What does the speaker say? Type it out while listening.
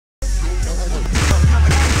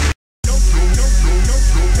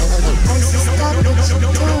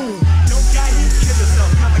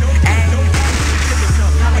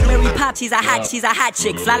she's a hot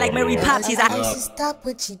chick. Fly like Mary Poppins, she's a Stop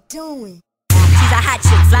what you doing. She's a hot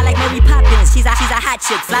chick, fly like Mary Poppins. She's a hot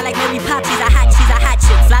chick, fly like Mary Poppins. She's a hot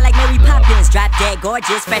chick, fly like Mary Poppins. Drop dead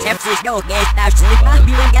gorgeous, fresh and fresh. Yo, get that shit.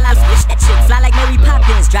 Be with girl, I'll switch that chick. Fly like Mary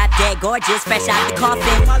Poppins. Drop dead gorgeous, fresh out the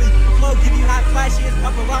coffin. Flow, give you hot flashes,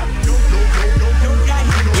 paparazzi.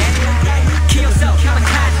 Kill yourself,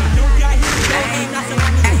 kamikaze.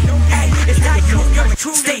 It's not you, you're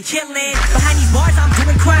true. Stay chillin'. Behind these bars, I'm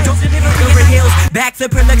doing crime. Don't deliver over hills.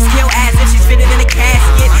 Backflip her looks kill as if she's fitted in a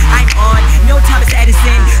casket. I'm on, no Thomas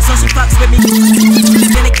Edison, so she fucks with me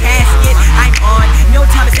in a casket. I'm on, no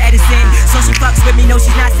Thomas Edison, so she fucks with me. No,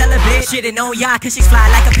 she's not celibate. Shitting on y'all, cause she's fly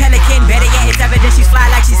like a pelican. Better yet, it's evident she's fly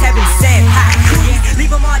like she's heaven sent. Yeah,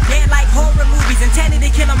 leave them all dead like horror movies. Intended to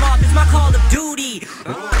kill them off, it's my call of duty.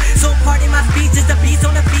 So pardon my speech, it's the beast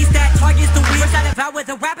on the beast that targets the weak. First I devour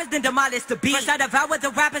the rappers, then demolish the beat. First I devour the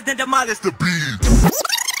rappers, then demolish the beat.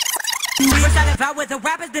 First I devour the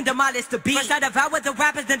rappers, then demolish the beat. First I devour the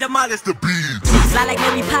rappers, then demolish the beat. Fly like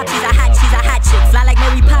Mary Poppins, she's a hot chick. Fly like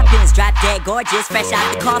Mary Poppins, drop dead gorgeous, fresh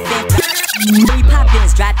out the coffin. Mary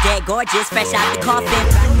Poppins, drop dead gorgeous, fresh out the coffin.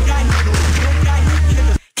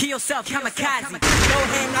 Kill yourself, kamikaze.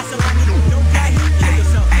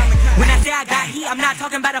 When I say I got heat, I'm not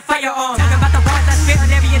talking about a firearm. Talking about the bars I spit on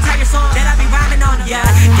every entire song that I be rhyming on. Yeah,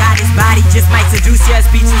 got his body just might seduce ya.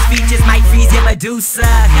 Speeches, features might freeze your Medusa.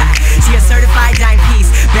 She a certified dime piece.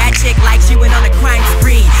 Bad chick like she went on a crime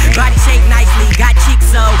spree. Body shaped nicely, got cheeks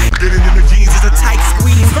so getting in the jeans is a tight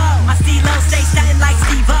squeeze. My C-Lo stay stunting like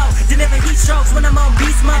Steve-O. Deliver heat strokes when I'm on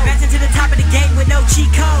beast mode. Advancing to the top of the game with no cheat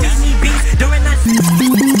code. Beat me beats during the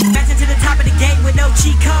advancing to the top of the game with no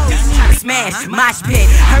cheat code. Smash, mosh pit.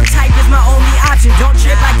 Her type is my only option. Don't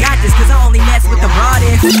trip, I got this, cause I only mess with the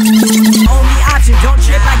broadest. Only option, don't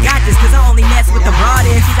trip, I got this, cause I only mess with the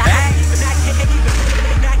broadest.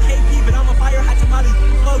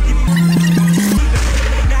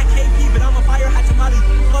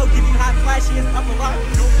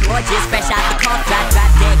 Gorgeous, fresh out the cold. Drop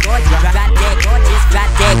dead gorgeous, drop dead gorgeous, drop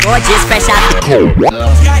dead gorgeous, fresh out the cold. Don't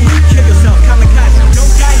got heat, kill yourself, kamikaze.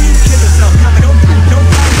 Don't got heat, kill yourself, don't got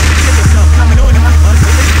heat, kill yourself, coming on my bus.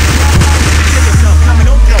 Kill yourself, coming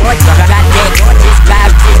on. Gorgeous, drop dead gorgeous,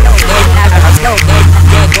 drop dead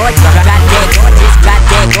gorgeous, drop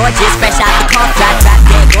dead gorgeous, fresh out the cold. Drop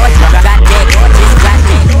dead gorgeous, drop dead gorgeous, drop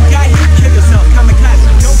dead. Don't got heat, kill yourself,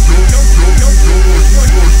 kamikaze.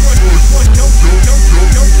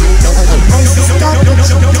 Stop what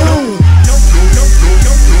you doing.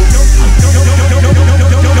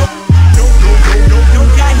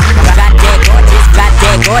 Drop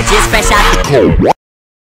dead gorgeous, fresh out the cold.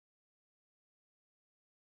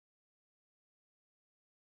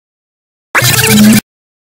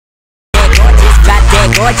 Drop dead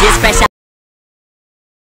gorgeous, fresh out.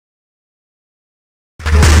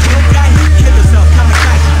 Don't got heat, kill yourself,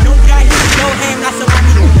 kamikaze. Don't got heat, no hand, not so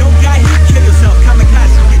lucky. Don't got heat, kill yourself,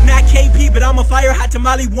 kamikaze. Not KP, but I'm a fire hot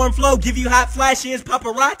tamale, warm flow, give you hot flashes,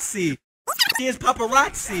 paparazzi. Here's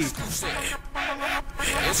paparazzi.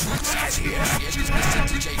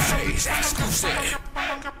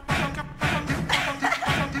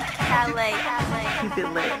 Keep it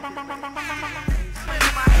lit.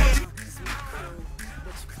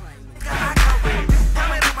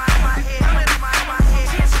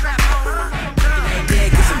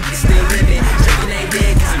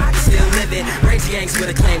 Gangs with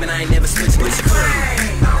a claim and I ain't never switching. What's your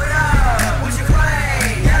claim? Throw it up. What's your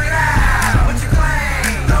claim? Yell it out. What's your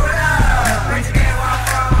claim? Throw it up. Raise your game where I'm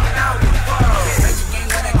from and out with the flow. Raise your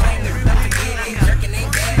game where I claim to rip up the game. Jerking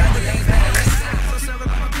ain't dead, other lanes better.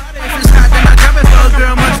 If it's hot, then I drop it for a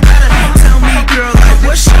girl much better. Tell me, girl, like,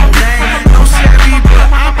 what's your name? No savvy,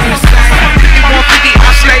 but I'm insane. 150,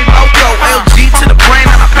 I slay loco. LG to the brain,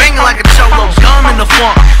 and I bang it like a cholo. Gum in the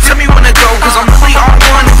funk. Tell me when to go, cause I'm really on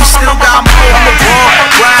one and we still got more. I'm a ball,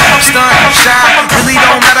 ride, stunt, shine. Really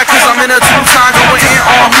don't matter cause I'm in a two-time going in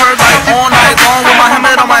on her like all night long with my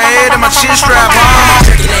helmet on my head and my chin strap on.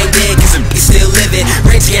 Jerking ain't dead cause I'm still living.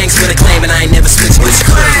 Rage gangs with a claim and I ain't never switching. What's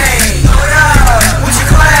your claim? Throw it up. What's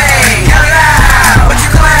your claim? Yell it out. What's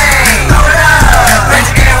your claim? Throw it up.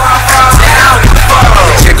 Rage gang where I'm from and out with the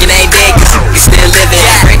flow. Jerking ain't dead cause I'm still living.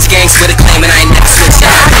 Rage gangs with a claim and I ain't never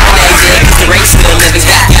switching. Jerking ain't dead cause the rage still living.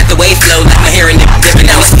 Got the wave flow like my hair and nip dipping.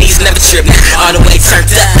 Now my sneeze never trip. All the way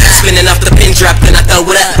turned up. Spinning off the pin drop, then I throw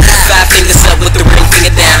it up. 5 fingers up with the ring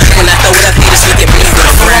finger down. When I throw it up, haters look at me with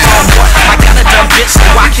a frown. I got a dumb bitch so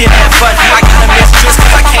I can have fun. I got a mistress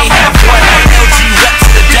cause I can't have one. LG rep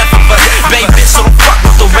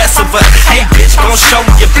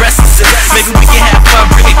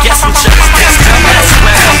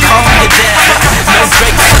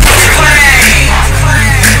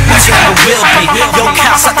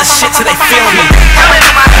shit till they